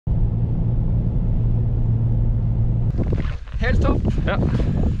Helt topp. Ja.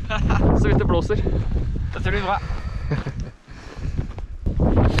 Så vidt det blåser. Dette blir bra.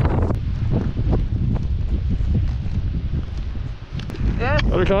 Yes.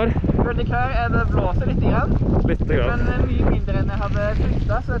 Er du klar? Veldig klar. Det blåser litt grann. Litt grann. Men mye mindre enn jeg hadde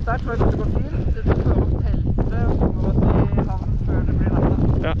fryktet, så dette tror jeg kommer til å gå fint. Det får opp teltet og kommer oss i havn før det blir natta.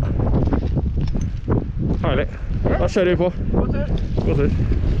 Ja. Herlig. Da kjører vi på. God tur. God tur.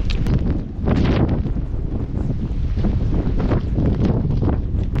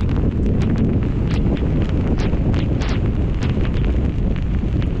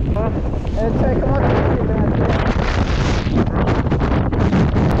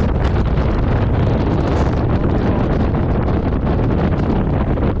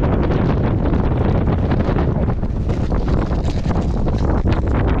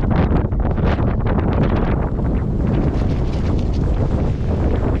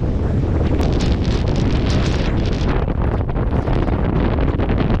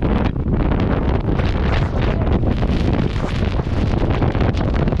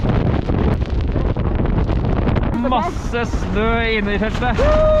 Masse snø inne i teltet.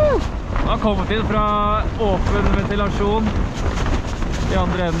 Vi har kommet inn fra åpen ventilasjon i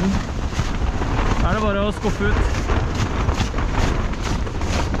andre enden. Her er det bare å skuffe ut.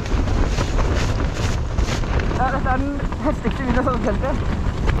 Ja, dette er den heftigste vinden av teltet.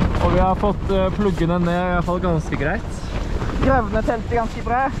 Og vi har fått pluggene ned i hvert fall ganske greit. Gravene teltet ganske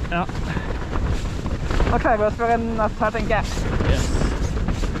bra. Ja. Nå klarer vi oss for en natt her, tenker jeg. Yes.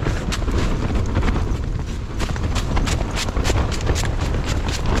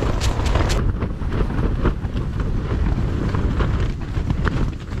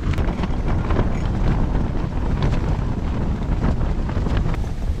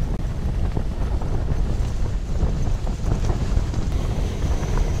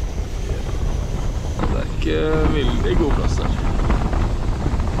 Veldig god plass her.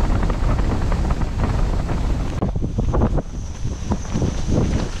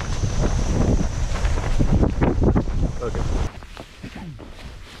 Okay.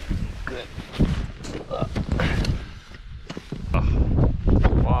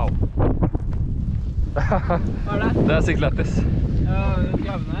 Wow. Hva er det? Det er sikkert lættis. Ja,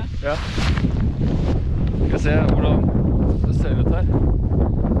 gravene. Ja. Skal vi se hvordan det ser ut her.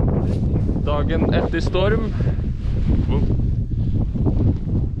 Dagen etter storm.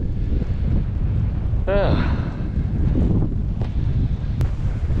 Ja.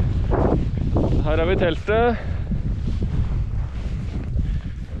 Her har vi teltet.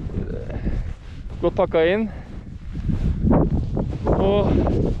 Godt pakket inn. Og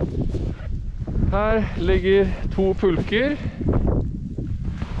her ligger 2 pulker.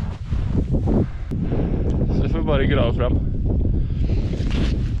 Så vi får bare grave frem.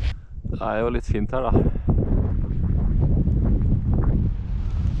 Det er jo litt fint her da.